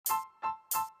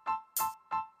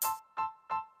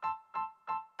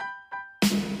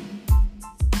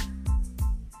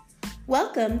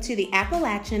Welcome to the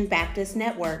Appalachian Baptist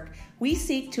Network. We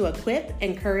seek to equip,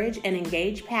 encourage, and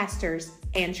engage pastors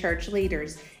and church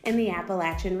leaders in the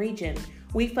Appalachian region.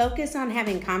 We focus on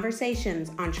having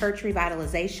conversations on church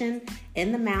revitalization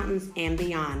in the mountains and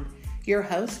beyond. Your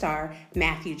hosts are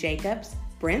Matthew Jacobs,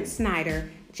 Brent Snyder,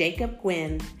 Jacob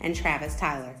Gwynn, and Travis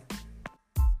Tyler.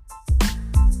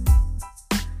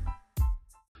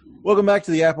 Welcome back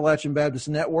to the Appalachian Baptist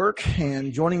Network,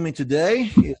 and joining me today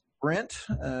is Brent.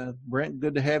 Brent,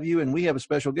 good to have you, and we have a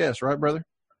special guest, right, brother?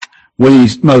 We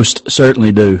most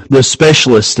certainly do. The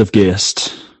specialist of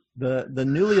guests. The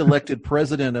newly elected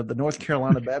president of the North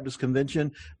Carolina Baptist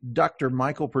Convention, Dr.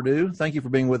 Michael Perdue. Thank you for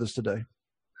being with us today.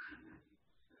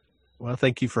 Well,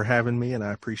 thank you for having me, and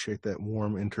I appreciate that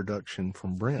warm introduction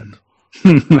from Brent.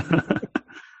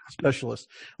 Specialist.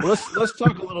 Well, let's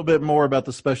talk a little bit more about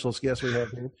the specialist guest we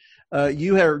have here.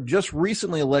 You are just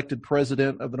recently elected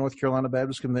president of the North Carolina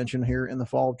Baptist Convention here in the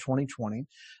fall of 2020.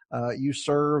 You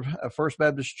serve First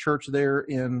Baptist Church there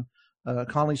in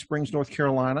Connelly Springs, North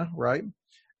Carolina, right?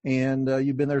 And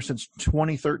you've been there since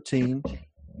 2013.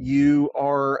 You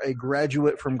are a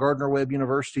graduate from Gardner-Webb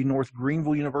University, North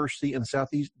Greenville University, and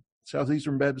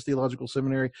Southeastern Baptist Theological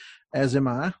Seminary, as am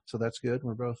I. So that's good.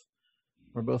 We're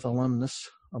both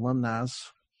alumni.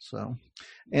 So,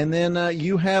 and then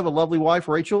you have a lovely wife,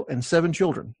 Rachel, and 7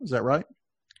 children. Is that right?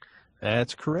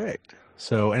 That's correct.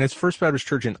 So, and it's First Baptist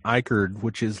Church in Eichard,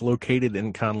 which is located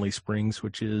in Connelly Springs,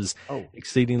 which is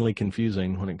exceedingly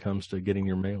confusing when it comes to getting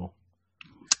your mail.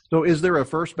 So is there a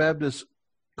First Baptist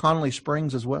Connelly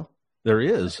Springs as well? There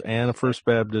is, and a First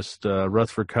Baptist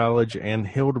Rutherford College and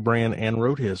Hildebrand and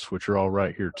Rothes, which are all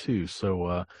right here too.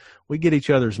 So we get each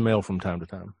other's mail from time to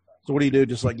time. So what do you do?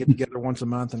 Just like get together once a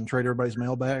month and trade everybody's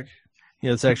mail back?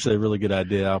 Yeah, it's actually a really good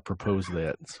idea. I'll propose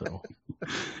that. So,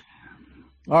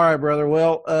 all right, brother.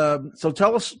 Well, so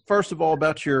tell us first of all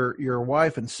about your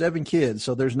wife and 7 kids.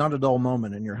 So there's not a dull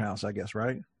moment in your house, I guess,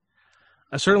 right?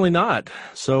 Certainly not.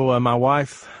 So my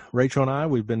wife, Rachel, and I,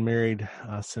 we've been married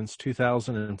since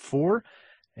 2004,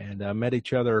 and met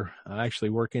each other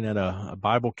actually working at a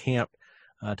Bible camp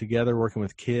together, working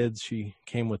with kids. She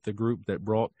came with the group that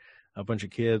brought a bunch of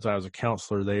kids. I was a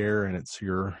counselor there, and it's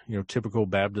your typical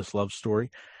Baptist love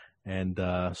story. And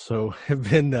so have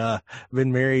been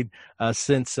married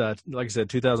since, like I said,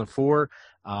 2004.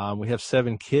 We have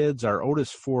 7 kids. Our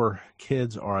oldest 4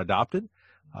 kids are adopted.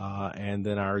 And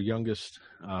then our youngest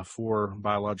 4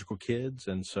 biological kids.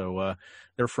 And so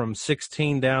they're from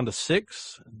 16 down to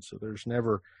 6. And so there's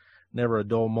never a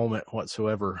dull moment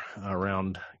whatsoever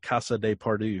around Casa de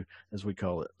Perdue, as we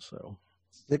call it. So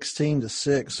 16 to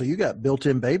 6. So you got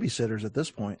built-in babysitters at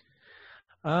this point.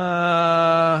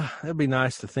 It'd be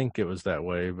nice to think it was that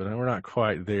way, but we're not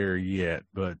quite there yet.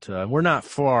 But we're not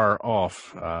far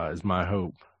off, is my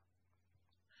hope.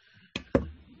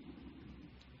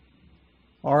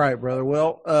 All right, brother.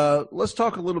 Well, let's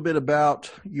talk a little bit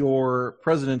about your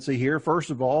presidency here. First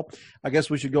of all, I guess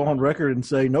we should go on record and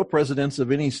say no presidents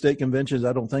of any state conventions,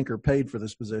 I don't think, are paid for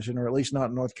this position, or at least not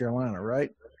in North Carolina,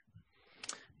 right?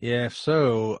 Yeah,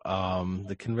 so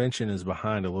the convention is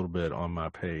behind a little bit on my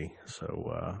pay,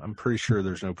 so I'm pretty sure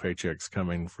there's no paychecks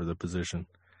coming for the position.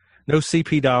 No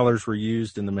CP dollars were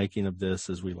used in the making of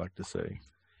this, as we like to say.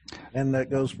 And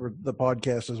that goes for the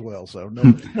podcast as well. So no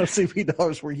CP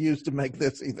dollars were used to make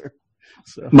this either.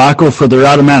 So. Michael, for the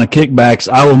right amount of kickbacks,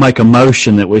 I will make a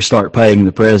motion that we start paying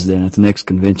the president at the next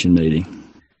convention meeting.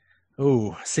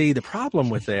 Oh, see, the problem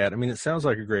with that, I mean, it sounds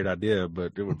like a great idea,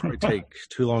 but it would probably take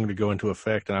too long to go into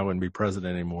effect, and I wouldn't be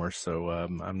president anymore. So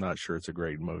I'm not sure it's a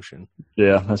great motion.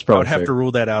 Yeah, that's probably I would have fair. to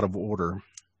rule that out of order.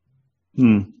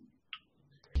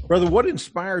 Brother, what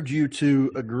inspired you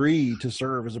to agree to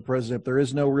serve as a president if there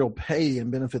is no real pay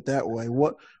and benefit that way?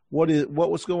 What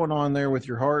was going on there with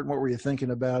your heart, and what were you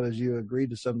thinking about as you agreed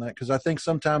to something like that? Because I think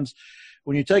sometimes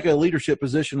when you take a leadership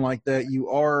position like that, you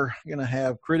are going to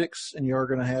have critics and you are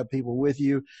going to have people with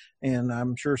you. And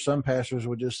I'm sure some pastors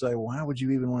would just say, why would you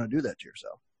even want to do that to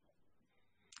yourself?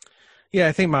 Yeah,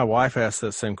 I think my wife asked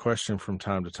that same question from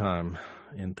time to time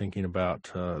in thinking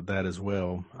about that as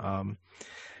well.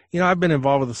 I've been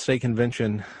involved with the state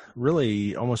convention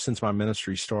really almost since my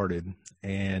ministry started.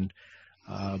 And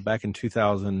back in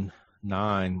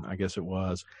 2009, I guess it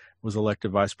was elected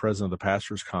vice president of the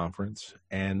Pastors Conference.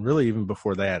 And really even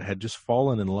before that, had just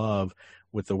fallen in love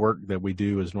with the work that we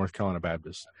do as North Carolina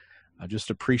Baptists. Just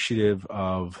appreciative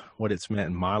of what it's meant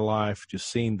in my life, just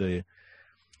seeing the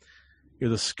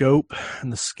scope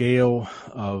and the scale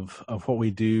of what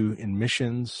we do in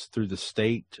missions through the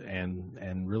state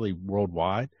and really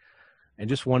worldwide, and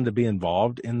just wanted to be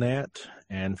involved in that,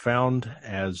 and found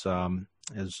as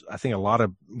as I think a lot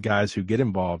of guys who get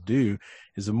involved do,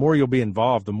 is the more you'll be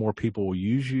involved, the more people will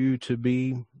use you to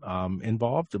be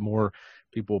involved, the more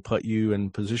people will put you in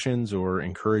positions or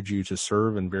encourage you to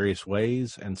serve in various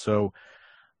ways. And so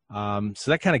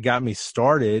that kind of got me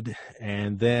started.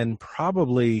 And then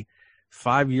probably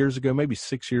 5 years ago, maybe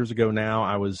 6 years ago now,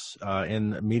 I was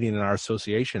in a meeting in our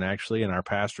association, actually, in our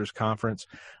pastors' conference,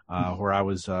 where I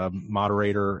was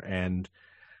moderator, and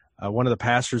one of the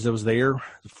pastors that was there,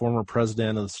 the former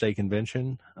president of the state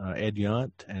convention, Ed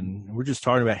Yunt, and we're just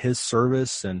talking about his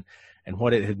service and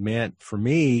what it had meant for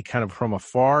me, kind of from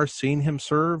afar, seeing him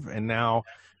serve, and now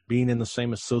being in the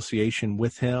same association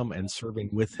with him and serving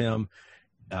with him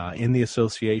in the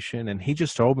association. And he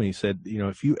just told me, he said,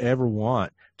 if you ever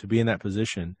want to be in that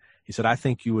position, he said, I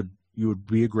think you would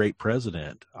be a great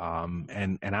president,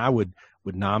 and I would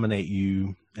nominate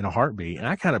you in a heartbeat. And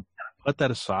I kind of put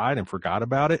that aside and forgot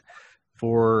about it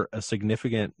for a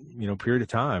significant, period of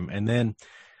time. And then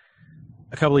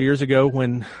a couple of years ago,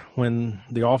 when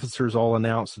the officers all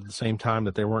announced at the same time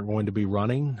that they weren't going to be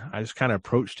running, I just kind of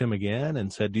approached him again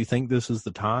and said, do you think this is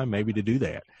the time maybe to do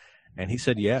that? And he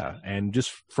said, yeah. And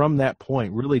just from that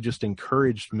point, really just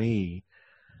encouraged me,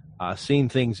 seeing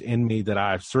things in me that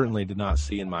I certainly did not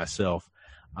see in myself,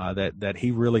 that he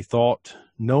really thought,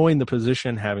 knowing the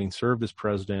position, having served as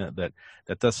president, that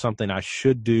that's something I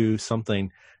should do,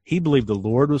 something he believed the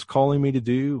Lord was calling me to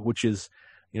do, which is,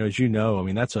 as you know, I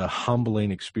mean, that's a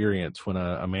humbling experience when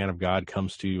a man of God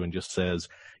comes to you and just says,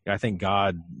 I think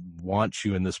God wants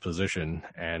you in this position.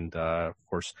 And, of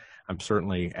course, I'm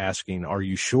certainly asking, are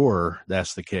you sure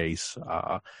that's the case?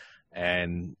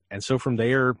 And so from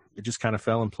there, it just kind of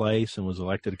fell in place, and was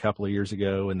elected a couple of years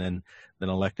ago, and then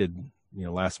elected,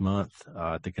 last month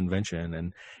at the convention.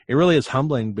 And it really is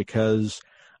humbling, because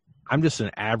I'm just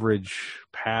an average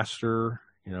pastor.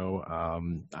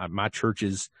 My church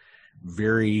is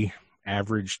very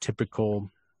average,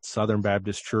 typical Southern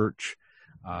Baptist church,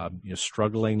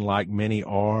 struggling like many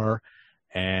are.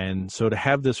 And so to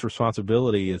have this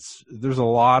responsibility, there's a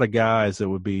lot of guys that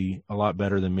would be a lot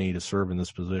better than me to serve in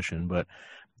this position, but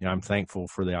I'm thankful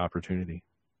for the opportunity.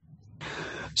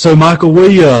 So, Michael,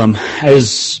 we,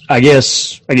 as I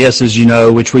guess as you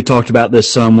know, which we talked about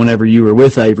this some whenever you were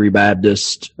with Avery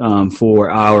Baptist for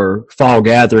our fall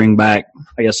gathering back,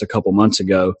 I guess, a couple months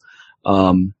ago.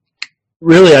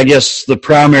 Really, I guess the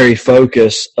primary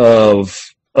focus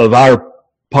of our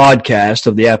podcast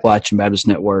of the Appalachian Baptist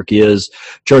Network is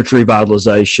church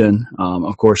revitalization.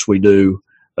 Of course, we do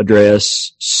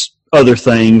address other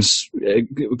things,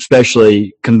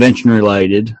 especially convention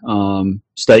related,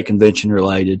 state convention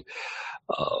related.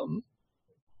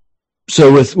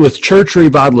 So with church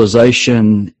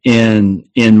revitalization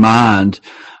in mind,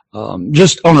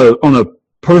 just on a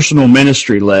personal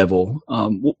ministry level,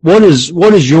 what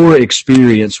is your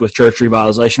experience with church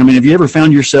revitalization? I mean, have you ever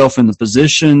found yourself in the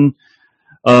position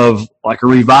of like a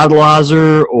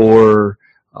revitalizer, or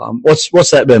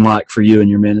what's that been like for you in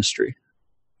your ministry?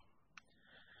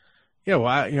 Yeah, well,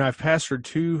 I've pastored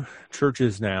 2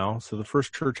 churches now. So the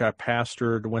first church I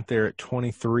pastored, went there at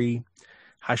 23,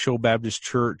 High Shoal Baptist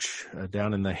Church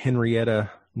down in the Henrietta,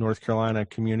 North Carolina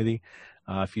community.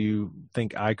 If you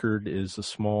think Eichard is a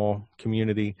small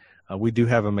community, we do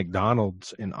have a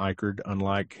McDonald's in Eichard,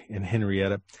 unlike in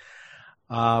Henrietta.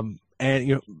 And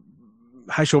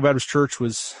High Shoal Baptist Church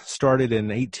was started in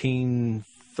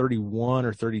 1831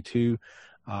 or 32.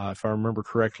 If I remember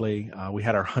correctly. We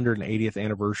had our 180th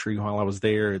anniversary while I was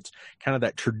there. It's kind of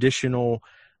that traditional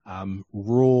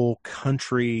rural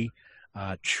country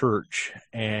church,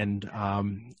 and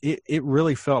it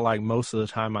really felt like most of the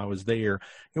time I was there,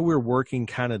 we were working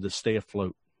kind of to stay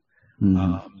afloat.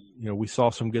 Mm-hmm. We saw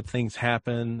some good things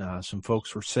happen. Some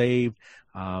folks were saved.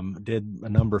 Did a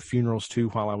number of funerals too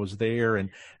while I was there,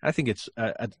 and I think it's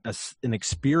an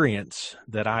experience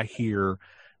that I hear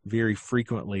very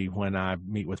frequently when I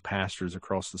meet with pastors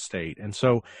across the state. And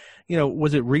so,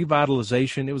 was it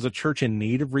revitalization? It was a church in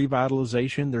need of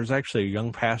revitalization. There's actually a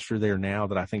young pastor there now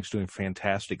that I think is doing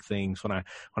fantastic things. When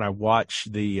I watch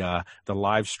the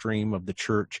live stream of the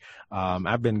church,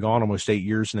 I've been gone almost 8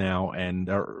 years now, and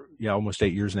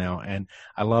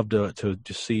I love to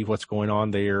see what's going on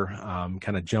there.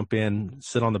 Kind of jump in,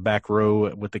 sit on the back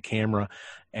row with the camera,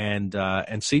 and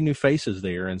see new faces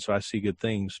there. And so I see good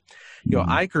things.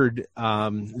 Eichard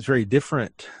is very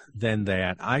different than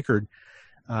that. Eichard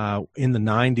in the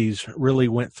 90s really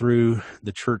went through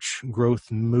the church growth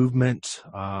movement.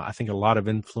 I think a lot of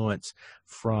influence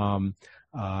from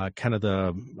kind of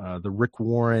the Rick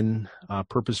Warren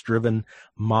purpose-driven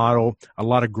model. A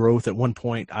lot of growth. At one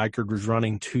point, Eichard was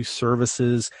running 2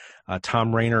 services.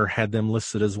 Tom Rainer had them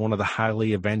listed as one of the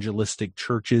highly evangelistic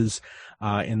churches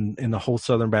in the whole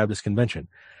Southern Baptist Convention.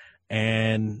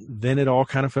 And then it all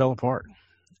kind of fell apart.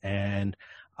 And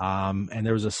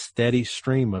there was a steady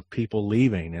stream of people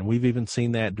leaving. And we've even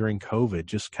seen that during COVID,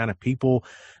 just kind of people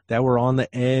that were on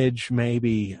the edge,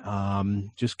 maybe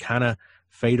just kind of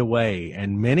fade away.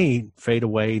 And many fade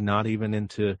away, not even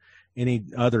into any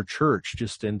other church,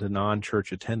 just into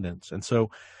non-church attendance. And so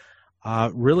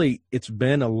really, it's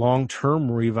been a long-term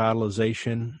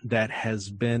revitalization that has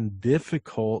been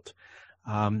difficult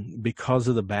because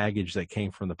of the baggage that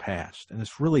came from the past. And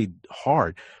it's really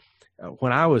hard.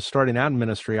 When I was starting out in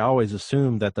ministry, I always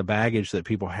assumed that the baggage that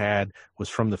people had was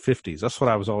from the 50s. That's what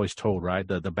I was always told, right?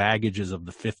 The baggages of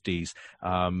the 50s,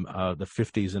 the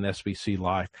 50s in SBC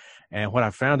life. And what I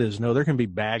found is, no, there can be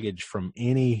baggage from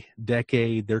any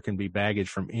decade. There can be baggage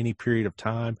from any period of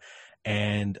time.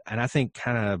 And I think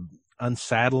kind of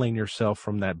unsaddling yourself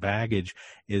from that baggage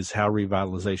is how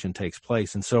revitalization takes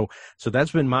place. And so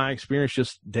that's been my experience,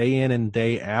 just day in and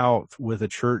day out with a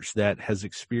church that has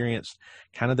experienced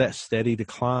kind of that steady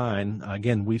decline.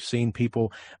 Again, we've seen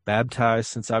people baptized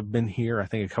since I've been here. I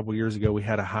think a couple of years ago, we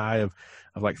had a high of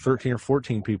like 13 or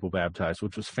 14 people baptized,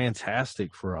 which was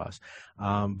fantastic for us.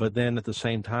 But then at the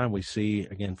same time, we see,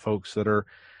 again, folks that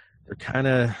they're kind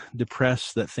of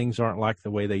depressed that things aren't like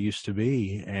the way they used to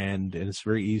be. And it's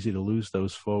very easy to lose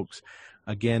those folks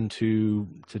again to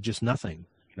just nothing,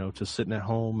 to sitting at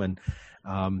home. And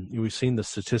we've seen the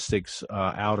statistics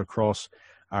out across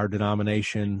our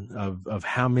denomination of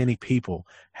how many people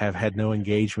have had no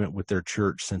engagement with their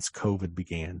church since COVID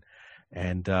began.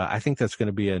 And I think that's going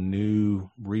to be a new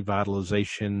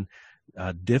revitalization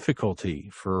difficulty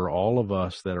for all of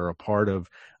us that are a part of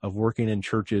working in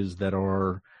churches that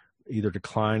are either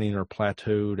declining or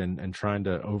plateaued, and trying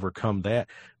to overcome that.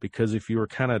 Because if you were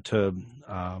kind of to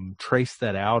trace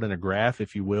that out in a graph,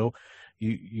 if you will,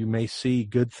 you may see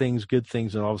good things,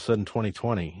 and all of a sudden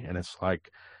 2020, and it's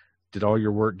like, did all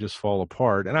your work just fall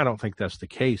apart? And I don't think that's the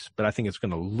case, but I think it's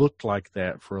going to look like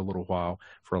that for a little while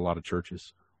for a lot of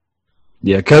churches.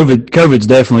 Yeah, COVID's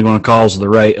definitely going to cause the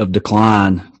rate of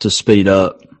decline to speed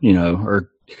up,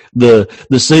 or the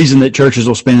season that churches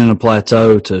will spend in a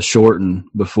plateau to shorten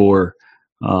before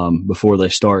they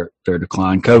start their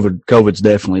decline. COVID's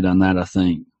definitely done that, I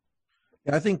think.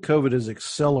 Yeah, I think COVID has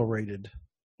accelerated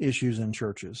issues in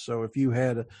churches. So if you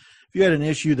had an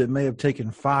issue that may have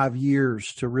taken 5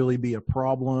 years to really be a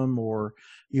problem, or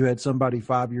you had somebody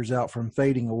 5 years out from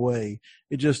fading away,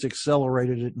 it just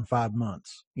accelerated it in 5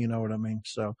 months. You know what I mean?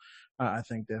 So I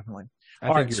think definitely.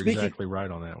 I think you're exactly right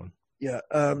on that one. Yeah.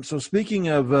 So speaking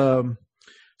of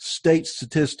state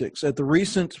statistics, at the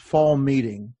recent fall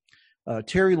meeting,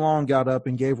 Terry Long got up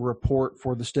and gave a report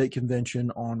for the state convention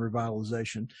on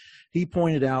revitalization. He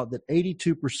pointed out that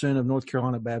 82% of North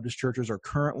Carolina Baptist churches are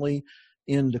currently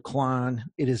in decline.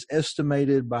 It is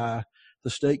estimated by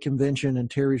the state convention and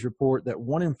Terry's report that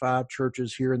 1 in 5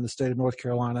 churches here in the state of North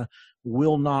Carolina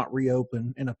will not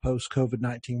reopen in a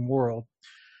post-COVID-19 world.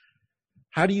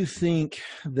 How do you think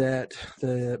that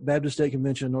the Baptist State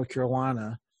Convention of North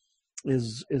Carolina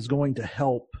is going to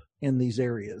help in these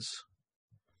areas?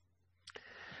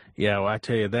 Yeah, well, I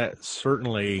tell you, that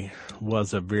certainly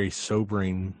was a very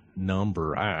sobering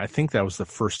number. I think that was the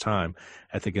first time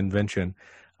at the convention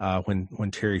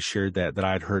when Terry shared that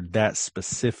I'd heard that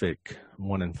specific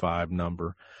 1 in 5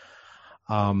 number.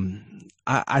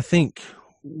 I think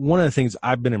one of the things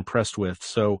I've been impressed with,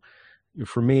 so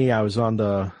for me, I was on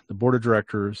the board of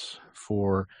directors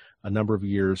for a number of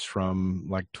years from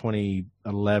like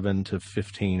 2011 to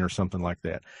 15 or something like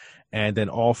that. And then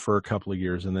all for a couple of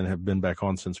years, and then have been back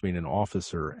on since being an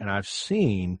officer. And I've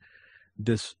seen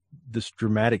this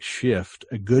dramatic shift,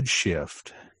 a good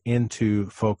shift, into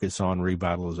focus on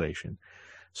revitalization.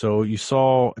 So you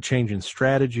saw a change in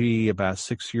strategy about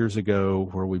 6 years ago,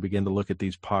 where we began to look at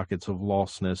these pockets of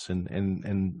lostness,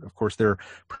 and of course they're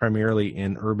primarily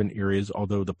in urban areas,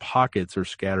 although the pockets are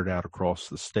scattered out across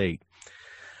the state.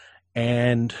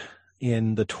 And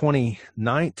in the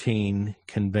 2019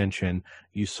 convention,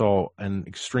 you saw an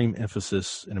extreme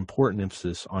emphasis, an important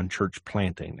emphasis on church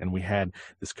planting. And we had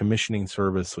this commissioning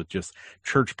service with just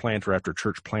church planter after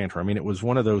church planter. I mean, it was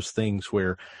one of those things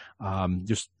where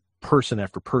just person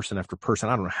after person after person.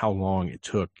 I don't know how long it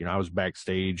took. I was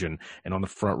backstage and on the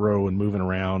front row and moving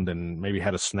around, and maybe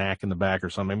had a snack in the back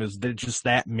or something. It was just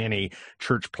that many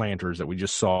church planters that we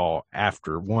just saw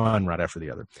right after the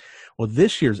other. Well,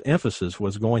 this year's emphasis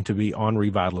was going to be on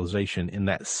revitalization in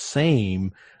that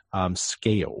same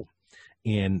scale.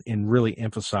 in really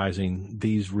emphasizing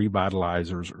these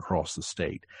revitalizers across the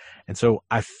state. And so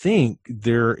I think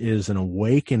there is an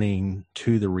awakening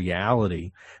to the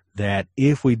reality that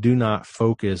if we do not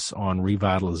focus on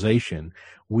revitalization,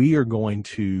 we are going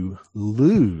to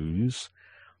lose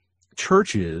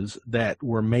churches that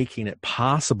were making it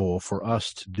possible for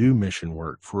us to do mission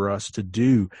work, for us to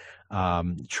do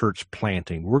church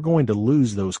planting. We're going to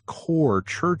lose those core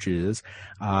churches.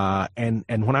 And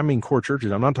when I mean core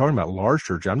churches, I'm not talking about large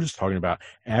churches. I'm just talking about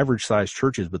average sized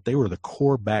churches, but they were the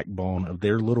core backbone of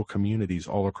their little communities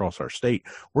all across our state.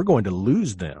 We're going to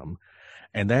lose them.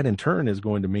 And that in turn is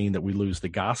going to mean that we lose the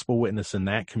gospel witness in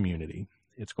that community.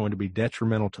 It's going to be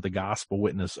detrimental to the gospel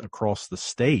witness across the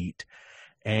state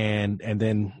and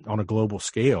then on a global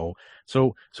scale.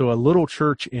 So a little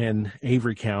church in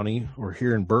Avery County or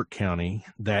here in Burke County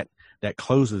that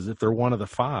closes, if they're one of the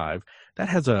 5, that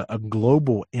has a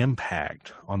global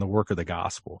impact on the work of the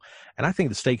gospel. And I think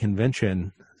the state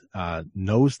convention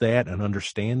knows that and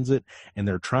understands it, and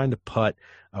they're trying to put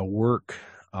work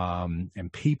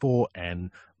and people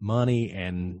and money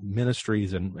and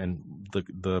ministries and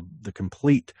the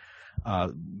complete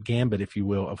gambit, if you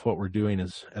will, of what we're doing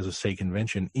as a state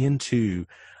convention into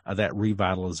that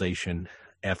revitalization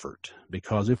effort.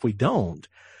 Because if we don't,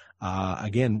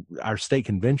 again, our state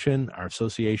convention, our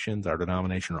associations, our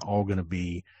denomination are all going to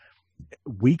be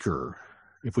weaker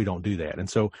if we don't do that. And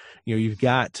so, you've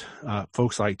got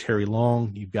folks like Terry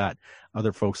Long, you've got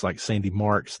other folks like Sandy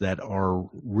Marks that are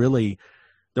really,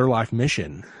 their life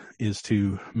mission is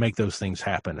to make those things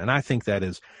happen. And I think that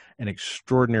is an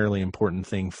extraordinarily important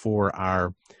thing for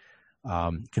our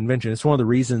convention. It's one of the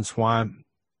reasons why,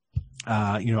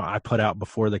 I put out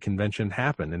before the convention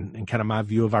happened and kind of my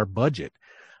view of our budget,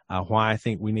 why I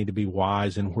think we need to be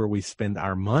wise in where we spend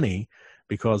our money,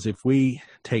 because if we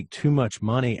take too much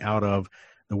money out of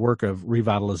the work of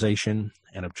revitalization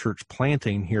and of church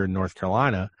planting here in North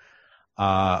Carolina,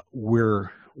 we're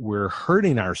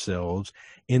hurting ourselves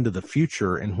into the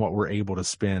future in what we're able to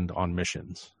spend on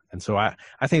missions. And so I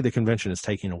think the convention is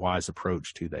taking a wise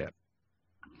approach to that.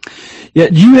 Yeah.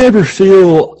 Do you ever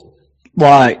feel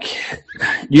like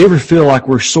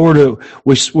we sort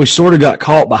of got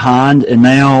caught behind, and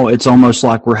now it's almost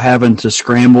like we're having to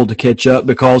scramble to catch up?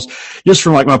 Because just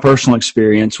from like my personal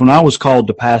experience, when I was called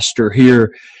to pastor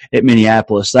here at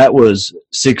Minneapolis, that was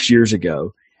 6 years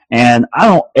ago. And I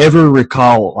don't ever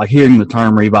recall like hearing the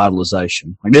term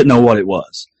revitalization. I didn't know what it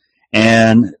was.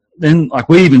 And then like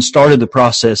we even started the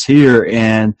process here,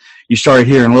 and you started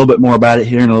hearing a little bit more about it,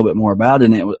 hearing a little bit more about it.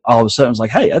 And it was, all of a sudden it was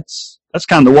like, hey, that's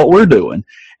kind of what we're doing.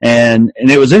 And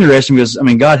it was interesting because, I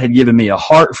mean, God had given me a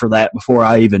heart for that before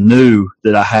I even knew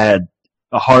that I had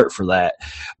a heart for that.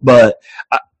 But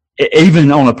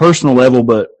even on a personal level,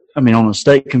 on a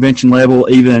state convention level,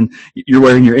 even you're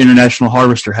wearing your International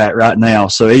Harvester hat right now.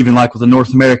 So even like with the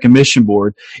North American Mission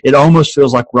Board, it almost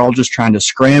feels like we're all just trying to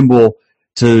scramble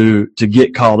to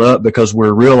get caught up because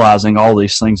we're realizing all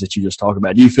these things that you just talked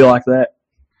about. Do you feel like that?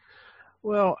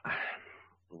 Well,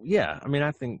 yeah. I mean,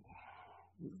 I think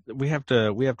we have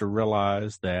to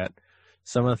realize that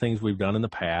some of the things we've done in the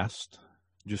past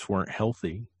just weren't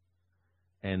healthy,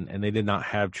 and they did not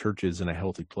have churches in a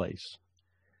healthy place.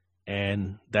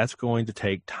 And that's going to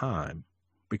take time,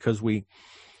 because we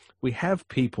have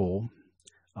people,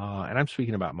 and I'm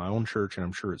speaking about my own church, and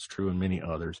I'm sure it's true in many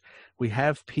others. We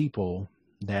have people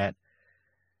that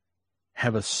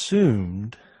have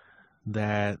assumed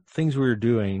that things we were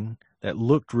doing that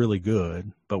looked really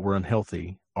good but were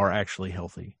unhealthy are actually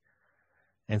healthy.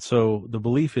 And so the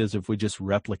belief is if we just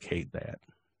replicate that.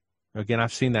 Again,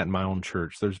 I've seen that in my own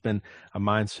church. There's been a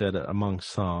mindset among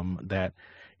some that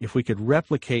if we could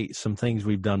replicate some things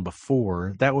we've done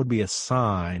before, that would be a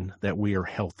sign that we are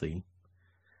healthy.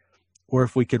 Or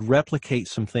if we could replicate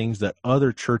some things that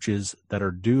other churches that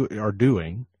are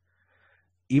doing,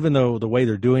 even though the way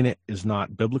they're doing it is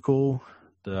not biblical,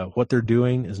 what they're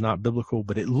doing is not biblical,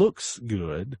 but it looks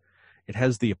good. It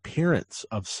has the appearance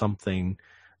of something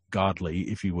godly,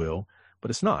 if you will,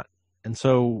 but it's not. And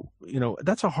so,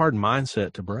 that's a hard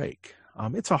mindset to break.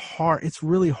 It's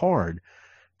really hard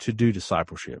to do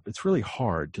discipleship. It's really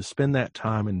hard to spend that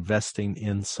time investing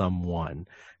in someone,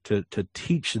 to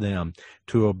teach them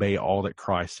to obey all that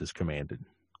Christ has commanded.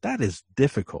 That is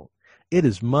difficult. It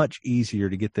is much easier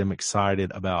to get them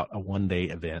excited about a one-day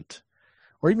event,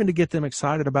 or even to get them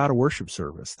excited about a worship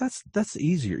service. That's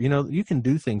easier. You can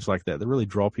do things like that really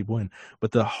draw people in.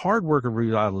 But the hard work of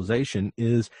revitalization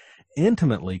is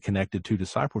intimately connected to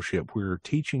discipleship. We're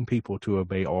teaching people to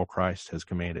obey all Christ has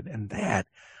commanded. And that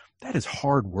is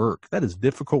hard work. That is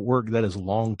difficult work. That is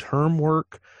long-term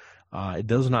work. It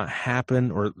does not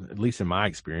happen, or at least in my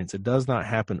experience, it does not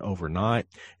happen overnight.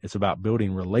 It's about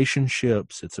building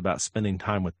relationships. It's about spending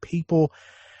time with people.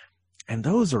 And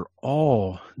those are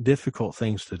all difficult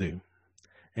things to do.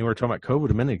 And we were talking about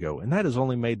COVID a minute ago, and that has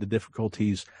only made the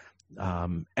difficulties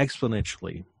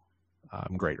exponentially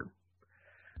greater.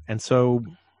 And so,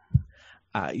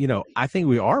 I think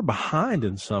we are behind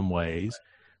in some ways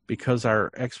because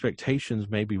our expectations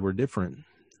maybe were different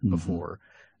before.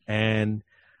 And,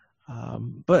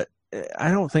 but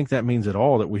I don't think that means at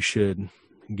all that we should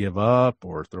give up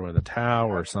or throw in the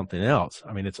towel or something else.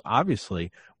 I mean, it's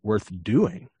obviously worth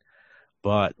doing,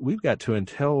 but we've got to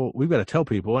tell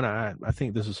people, and I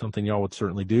think this is something y'all would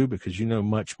certainly do because you know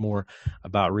much more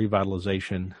about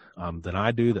revitalization than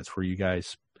I do. That's where you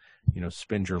guys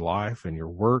spend your life and your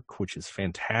work, which is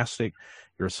fantastic.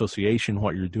 Your association,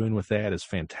 what you're doing with that is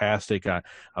fantastic. I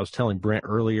was telling Brent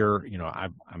earlier,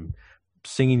 I'm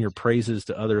singing your praises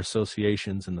to other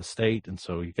associations in the state. And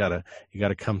so you gotta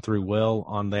come through well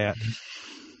on that.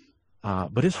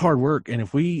 But it's hard work. And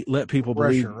if we let people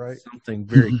believe something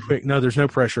very quick, no, there's no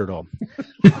pressure at all.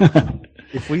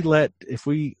 If we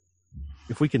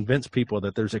convince people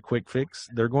that there's a quick fix,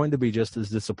 they're going to be just as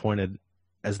disappointed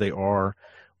as they are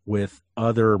with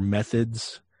other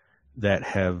methods that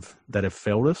have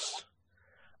failed us.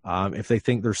 If they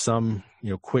think there's some,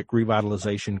 quick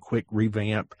revitalization, quick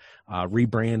revamp,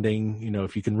 rebranding,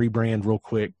 if you can rebrand real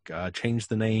quick, change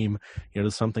the name, to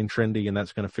something trendy, and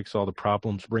that's going to fix all the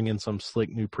problems, bring in some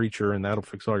slick new preacher and that'll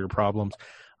fix all your problems.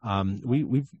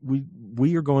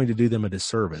 We are going to do them a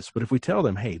disservice. But if we tell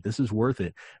them, hey, this is worth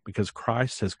it because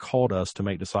Christ has called us to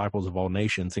make disciples of all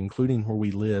nations, including where we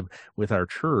live with our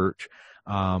church,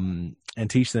 and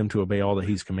teach them to obey all that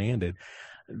he's commanded,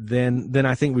 then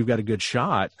I think we've got a good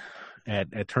shot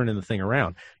at turning the thing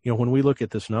around. When we look at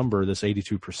this number, this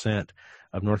 82%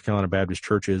 of North Carolina Baptist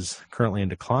churches currently in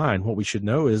decline, what we should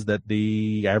know is that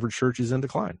the average church is in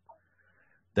decline.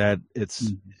 That it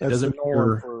doesn't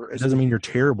mean you're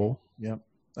terrible. Yeah.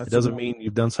 It doesn't mean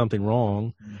you've done something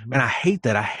wrong. Mm-hmm. And I hate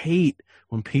that. I hate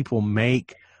when people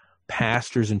make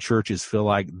pastors and churches feel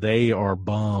like they are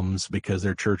bums because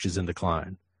their church is in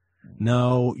decline.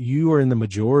 No, you are in the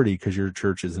majority because your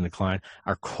church is in decline.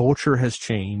 Our culture has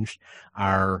changed.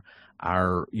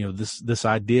 This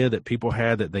idea that people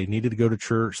had that they needed to go to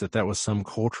church, that was some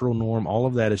cultural norm, all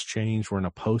of that has changed. We're in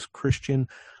a post-Christian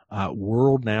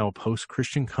world now, a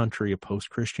post-Christian country, a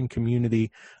post-Christian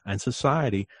community and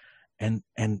society, and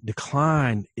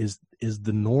decline is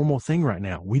the normal thing right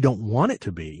now. We don't want it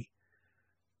to be,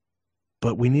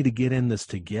 but we need to get in this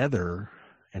together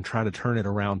and try to turn it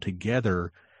around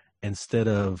together instead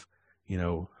of,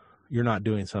 you're not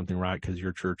doing something right because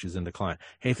your church is in decline.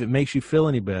 Hey, if it makes you feel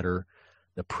any better,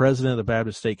 the president of the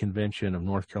Baptist State Convention of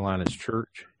North Carolina's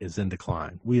church is in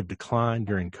decline. We have declined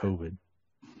during COVID.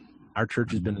 Our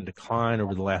church has been in decline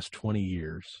over the last 20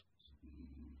 years.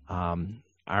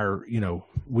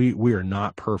 We are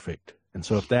not perfect. And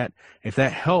so if that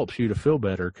helps you to feel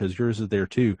better, because yours is there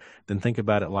too, then think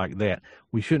about it like that.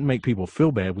 We shouldn't make people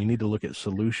feel bad. We need to look at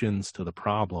solutions to the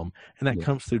problem. And that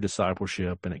comes through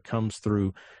discipleship, and it comes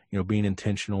through, being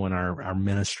intentional in our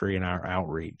ministry and our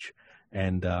outreach.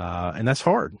 And that's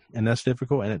hard, and that's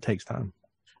difficult, and it takes time.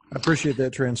 I appreciate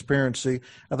that transparency.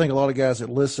 I think a lot of guys that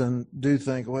listen do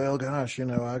think, well, gosh,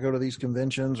 I go to these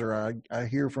conventions or I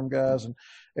hear from guys and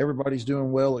everybody's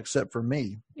doing well except for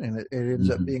me. And it ends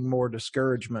up being more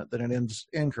discouragement than it ends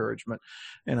encouragement.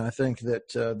 And I think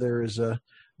that there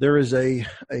is a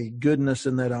goodness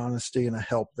in that honesty and a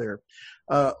help there.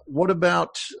 What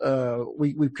about,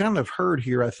 we've kind of heard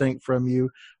here, I think, from you.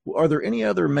 Are there any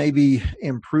other maybe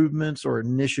improvements or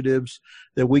initiatives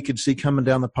that we could see coming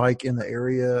down the pike in the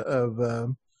area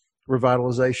of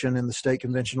revitalization in the state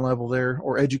convention level there,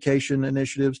 or education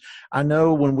initiatives? I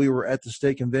know when we were at the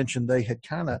state convention, they had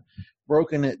kind of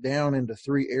broken it down into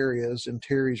 3 areas in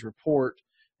Terry's report.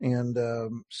 And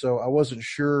so I wasn't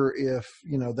sure if,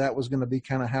 that was going to be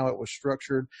kind of how it was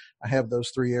structured. I have those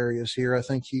 3 areas here. I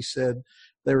think he said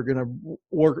they were going to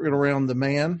work around the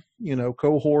man,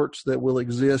 cohorts that will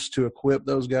exist to equip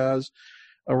those guys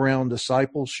around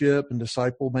discipleship and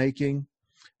disciple making,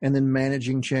 and then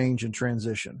managing change and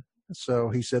transition. So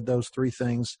he said those 3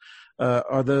 things.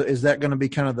 Is that going to be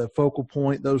kind of the focal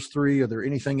point, those 3? Are there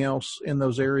anything else in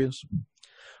those areas?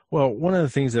 Well, one of the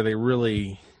things that they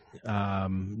really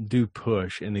do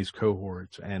push in these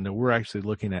cohorts, and we're actually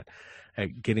looking at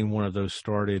getting one of those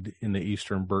started in the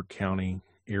eastern Burke County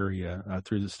area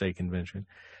through the state convention,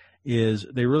 is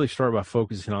they really start by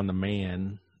focusing on the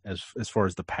man as far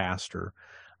as the pastor,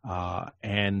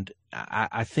 and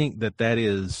I think that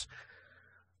is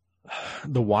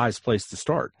the wise place to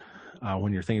start.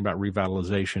 when you're thinking about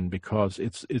revitalization, because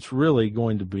it's really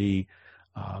going to be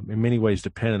in many ways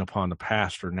dependent upon the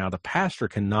pastor. Now, the pastor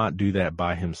cannot do that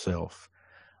by himself.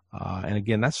 And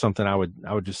again, that's something I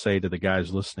would just say to the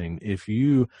guys listening. If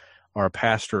you are a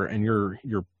pastor and you're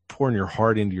pouring your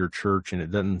heart into your church and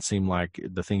it doesn't seem like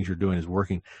the things you're doing is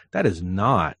working, that is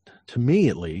not, to me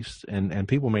at least, and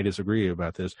people may disagree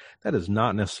about this, that is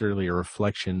not necessarily a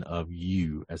reflection of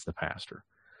you as the pastor.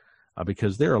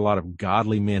 Because there are a lot of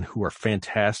godly men who are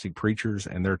fantastic preachers,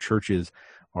 and their churches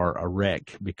are a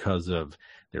wreck because of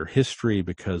their history,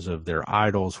 because of their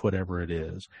idols, whatever it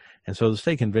is. And so the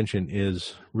state convention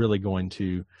is really going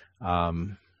to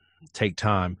take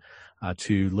time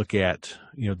to look at,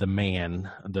 the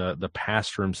man, the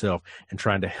pastor himself, and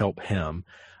trying to help him.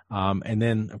 And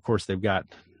then, of course, they've got,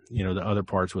 the other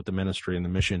parts with the ministry and the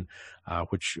mission,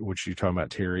 which you're talking about,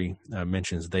 Terry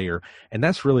mentions there. And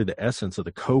that's really the essence of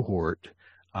the cohort,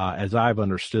 as I've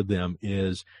understood them,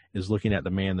 is looking at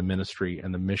the man, the ministry,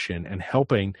 and the mission, and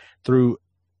helping through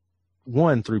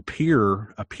a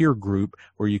peer group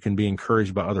where you can be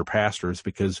encouraged by other pastors,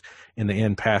 because in the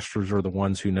end, pastors are the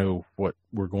ones who know what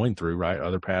we're going through, right?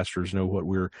 Other pastors know what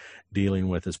we're dealing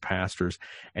with as pastors.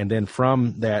 And then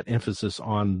from that emphasis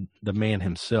on the man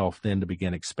himself, then to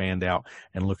begin expand out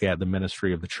and look at the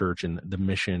ministry of the church and the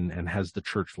mission, and has the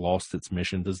church lost its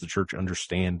mission? Does the church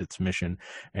understand its mission?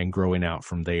 And growing out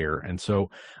from there. And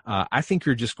so I think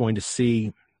you're just going to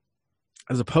see,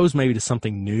 as opposed maybe to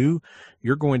something new,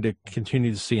 you're going to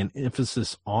continue to see an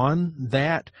emphasis on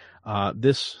that.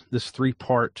 This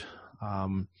 3-part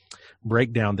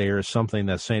breakdown there is something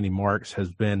that Sandy Marks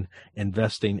has been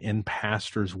investing in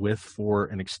pastors with for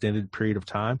an extended period of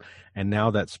time. And now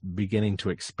that's beginning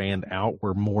to expand out,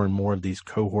 where more and more of these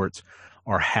cohorts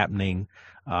are happening.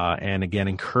 And again,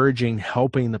 encouraging,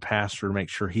 helping the pastor to make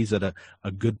sure he's at a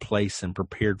good place and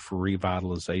prepared for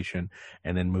revitalization,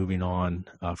 and then moving on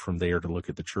from there to look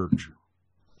at the church.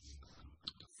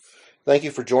 Thank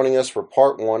you for joining us for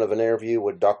part 1 of an interview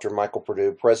with Dr. Michael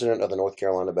Perdue, President of the North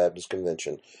Carolina Baptist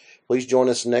Convention. Please join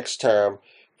us next time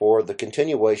for the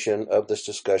continuation of this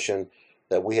discussion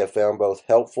that we have found both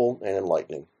helpful and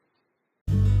enlightening.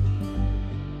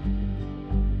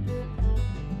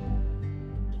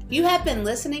 You have been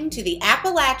listening to the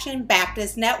Appalachian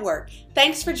Baptist Network.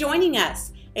 Thanks for joining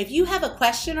us. If you have a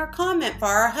question or comment for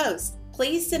our host,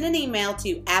 please send an email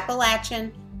to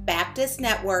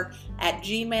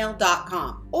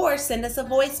appalachianbaptistnetwork@gmail.com or send us a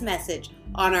voice message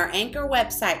on our Anchor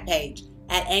website page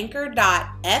at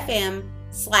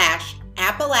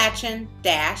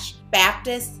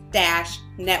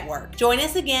anchor.fm/Appalachian-Baptist-Network. Join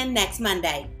us again next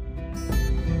Monday.